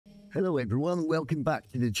Hello everyone, welcome back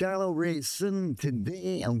to the channel. Racing.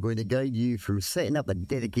 Today I'm going to guide you through setting up a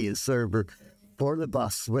dedicated server for the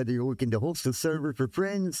bus, whether you're looking to host a server for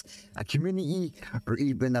friends, a community, or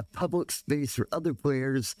even a public space for other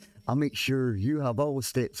players. I'll make sure you have all the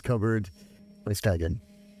steps covered. Let's dive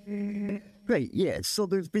in. Right, yeah, so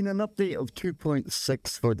there's been an update of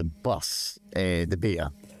 2.6 for the bus, the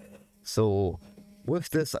beta. So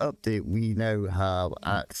with this update, we now have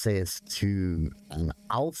access to an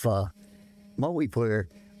alpha multiplayer,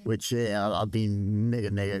 which I've been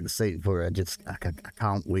mega excited for. I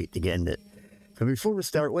can't wait to get in it. So before we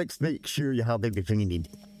start, let's make sure you have everything you need.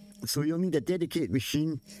 So you'll need a dedicated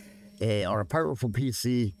machine or a powerful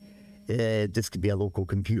PC. This could be a local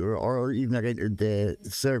computer or even a rented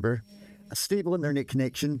server. A stable internet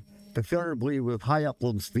connection, preferably with high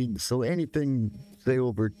upload speed. So anything, say,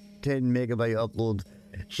 over 10 megabyte upload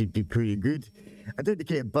should be pretty good. A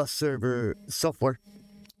dedicated bus server software,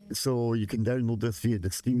 so you can download this via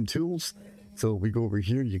the Steam tools. So we go over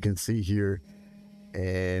here, you can see here,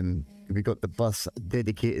 we got the bus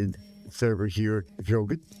dedicated server here. If you're all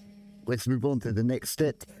good, let's move on to the next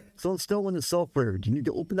step. So installing the software, you need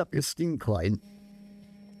to open up your Steam client.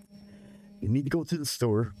 You need to go to the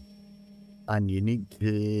store, and you need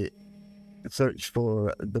to search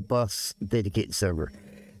for the bus dedicated server.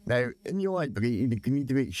 Now, in your library, you need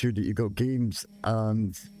to make sure that you've got games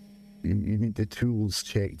and you need the tools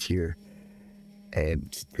checked here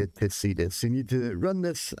to see this. You need to run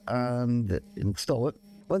this and install it.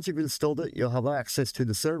 Once you've installed it, you'll have access to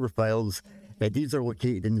the server files. These are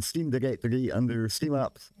located in the Steam directory under Steam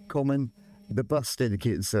Apps, Common, the bus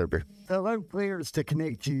dedicated server. To allow players to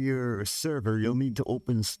connect to your server, you'll need to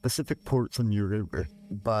open specific ports on your router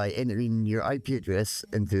by entering your IP address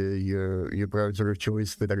into your browser of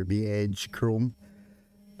choice, whether it be Edge, Chrome,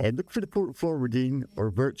 and look for the port forwarding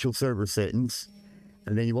or virtual server settings,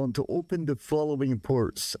 and then you want to open the following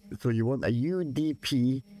ports. So you want a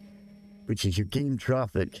UDP, which is your game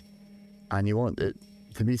traffic, and you want it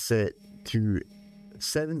to be set to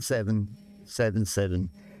 7777.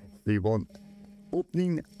 So you want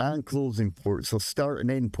opening and closing ports, so start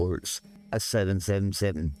and end ports as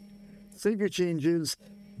 777. Save your changes,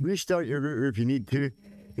 restart your router if you need to.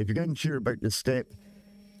 If you're unsure about this step,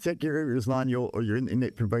 check your router's manual or your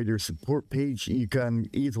internet provider support page. You can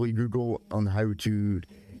easily Google on how to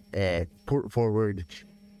port forward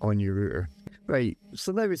on your router. Right,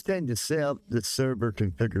 so now it's time to set up the server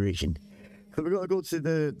configuration. So we're going to go to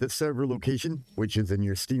the server location, which is in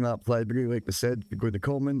your Steam app library. Like we said, you go to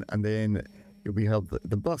Common, and then we have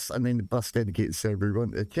the bus, and then the bus dedicated server. We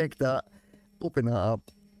want to check that, open that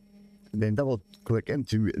up, and then double click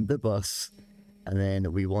into the bus, and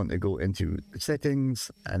then we want to go into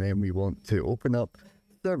settings, and then we want to open up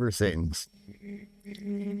server settings.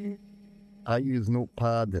 I use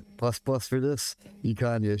Notepad++ for this. You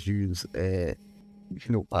can just use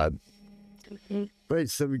Notepad. Right,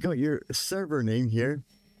 so we got your server name here,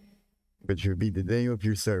 which would be the name of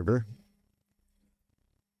your server.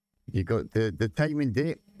 You got the time and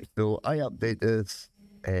date. So I update this,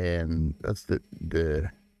 and that's the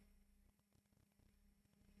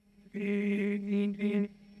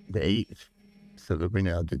 8th. So we're going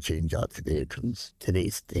to have to change that today because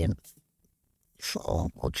today's 10th.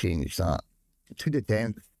 So I'll change that to the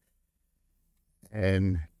 10th.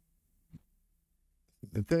 And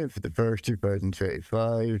the 10th of the 1st,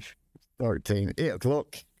 2025, start time 8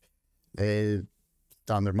 o'clock.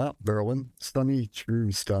 Standard map, Berlin, sunny,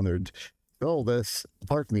 true standard. All this,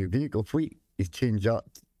 apart from your vehicle fleet, you change that.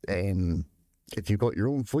 If you've got your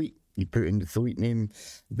own fleet, you put in the fleet name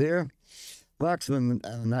there. Maximum,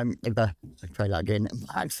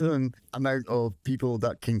 maximum amount of people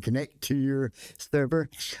that can connect to your server.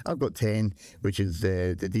 I've got 10, which is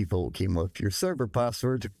the default came with your server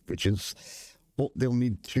password, which is what they'll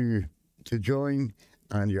need to join,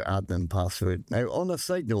 and your admin password. Now, on a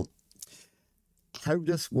side note, how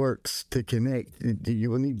this works to connect,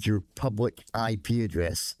 you will need your public IP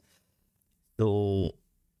address. So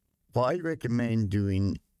what I recommend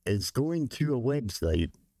doing is going to a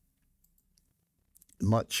website,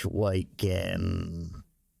 much like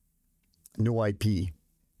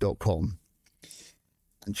noip.com,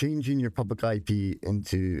 and changing your public IP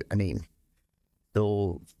into a name.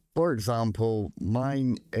 So, for example,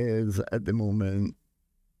 mine is at the moment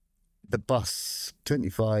the bus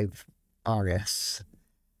 25 RS.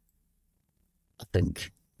 I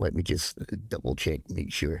think. Let me just double check,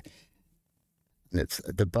 make sure. And it's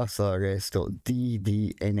the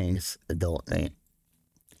busrs.ddns.net.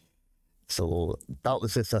 So that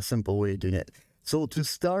was just a simple way of doing it. So to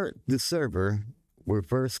start the server, we're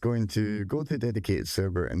first going to go to dedicated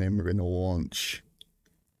server, and then we're going to launch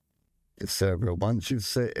the server once you've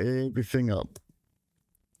set everything up.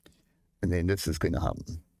 And then this is going to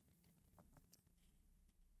happen.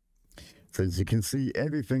 So as you can see,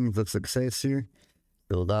 everything's a success here.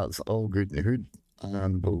 So that's all good in the hood.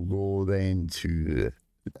 And we'll go then to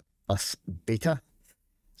us beta.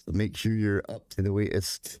 So make sure you're up to the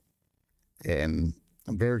latest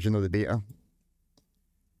version of the beta.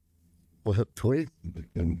 We'll hit play.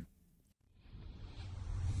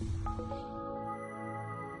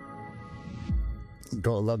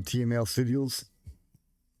 Gotta love TML Studios.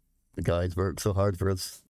 The guys work so hard for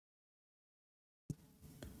us.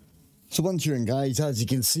 So once you're in, guys, as you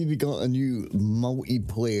can see, we got a new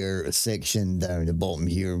multiplayer section down the bottom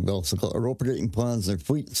here. We also got our operating plans and our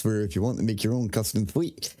fleets, where if you want to make your own custom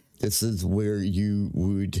fleet, this is where you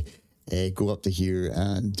would go up to here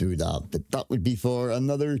and do that. But that would be for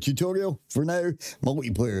another tutorial. For now,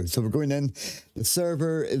 multiplayer. So we're going in. The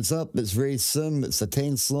server is up. It's race sim. It's a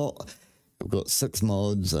 10 slot. We've got 6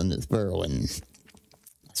 mods and it's Berlin.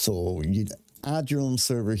 So you'd add your own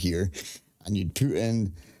server here and you'd put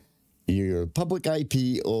in your public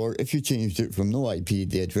IP, or if you changed it from no IP,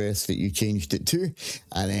 the address that you changed it to,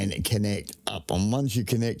 and then connect up. And once you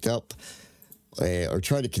connect up, or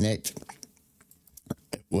try to connect,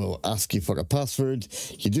 it will ask you for a password.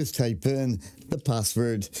 You just type in the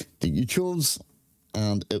password that you chose,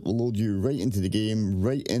 and it will load you right into the game,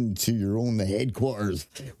 right into your own headquarters,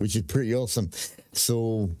 which is pretty awesome.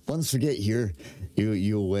 So once we get here,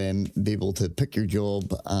 you'll be able to pick your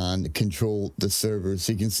job and control the server.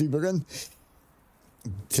 So you can see we're in.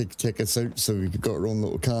 Check us out. So we've got our own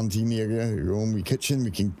little canteen area, your own wee kitchen.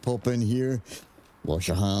 We can pop in here, wash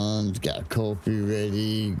your hands, get a coffee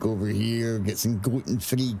ready, go over here, get some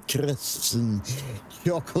gluten-free crisps and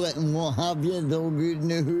chocolate and what have you. It's all good in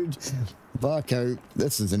the hood. Back out.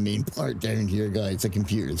 This is the main part down here, guys, the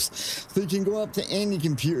computers. So you can go up to any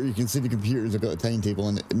computer. You can see the computers have got a timetable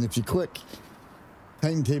on it. And if you click,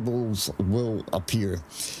 timetables will appear.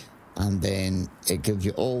 And then it gives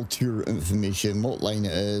you all tour information, what line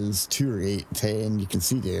it is, tour 8, 10, you can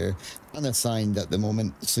see there, unassigned at the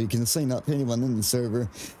moment. So you can assign that to anyone in the server.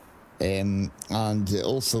 And it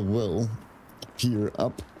also will appear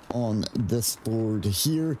up on this board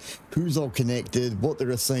here, who's all connected, what they're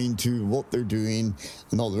assigned to, what they're doing,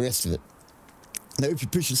 and all the rest of it. Now if you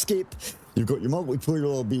push escape, you've got your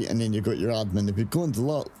multiplayer lobby, and then you've got your admin. If you go into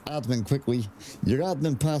admin quickly, your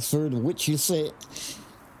admin password, which you set,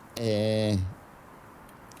 is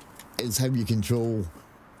how you control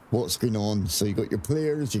what's going on. So you got your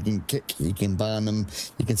players, you can kick, you can ban them,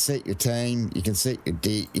 you can set your time, you can set your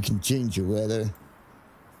date, you can change your weather,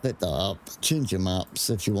 set that up, change your maps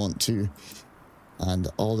if you want to, and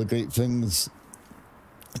all the great things.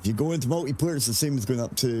 If you go into multiplayer, it's the same as going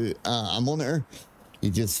up to a monitor. You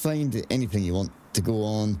just find anything you want to go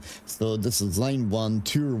on. So this is line 1,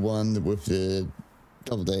 tour 1 with the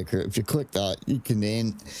double decker. If you click that, you can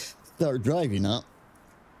then start driving that,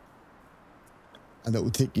 and it will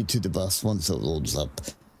take you to the bus once it loads up,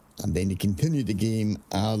 and then you continue the game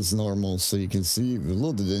as normal. So you can see we've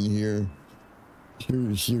loaded in here.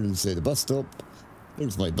 Here's the bus stop.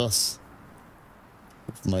 There's my bus.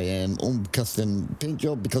 My own custom paint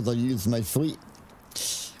job, because I use my fleet,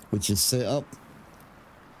 which is set up.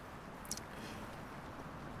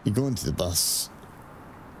 You go into the bus.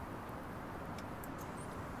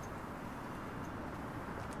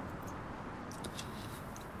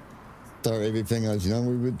 Start everything as you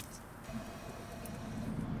normally would.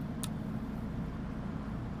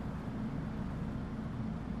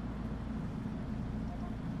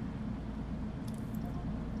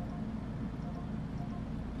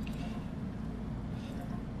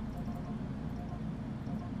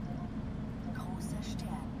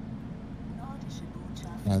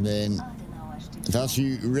 And then that's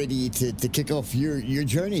you ready to kick off your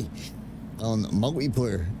journey on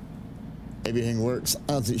multiplayer. Everything works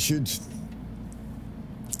as it should.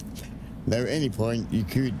 Now at any point you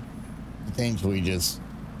could potentially just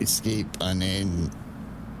escape and then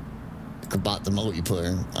go back to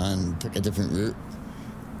multiplayer and pick a different route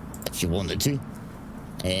if you wanted to.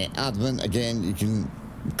 Admin, again, you can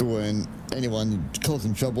go in, anyone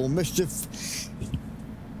causing trouble, mischief,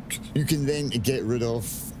 you can then get rid of.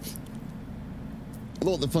 A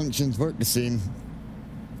lot of the functions work the same.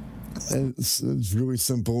 It's really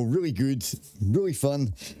simple, really good, really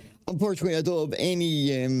fun. Unfortunately, I don't have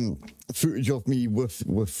any footage of me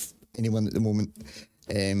with anyone at the moment.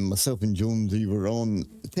 Myself and Jones, we were on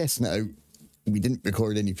testing it out. We didn't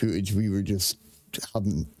record any footage. We were just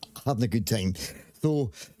having a good time.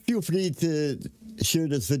 So feel free to share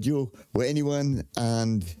this video with anyone,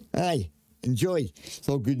 and aye, enjoy. It's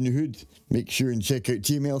all good in the hood. Make sure and check out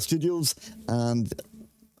TML Studios. And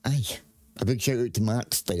a big shout out to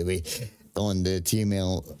Max, by the way, on the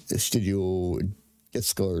TML Studio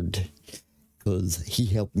Discord, because he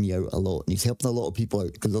helped me out a lot, and he's helping a lot of people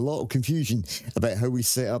out, because a lot of confusion about how we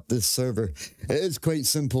set up this server. It is quite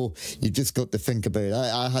simple. You just got to think about it.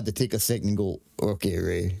 I had to take a second and go, okay,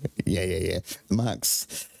 Ray, yeah.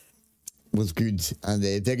 Max was good and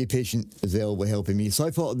very patient as well with helping me. So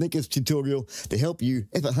I thought I'd make this tutorial to help you.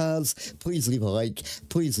 If it has, please leave a like,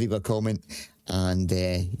 please leave a comment, and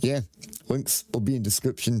yeah, links will be in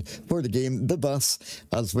description for the game, the bus,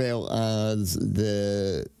 as well as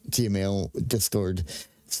the TML Discord.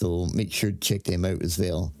 So make sure to check them out as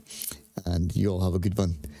well. And you all have a good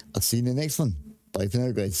one. I'll see you in the next one. Bye for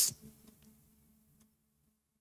now, guys.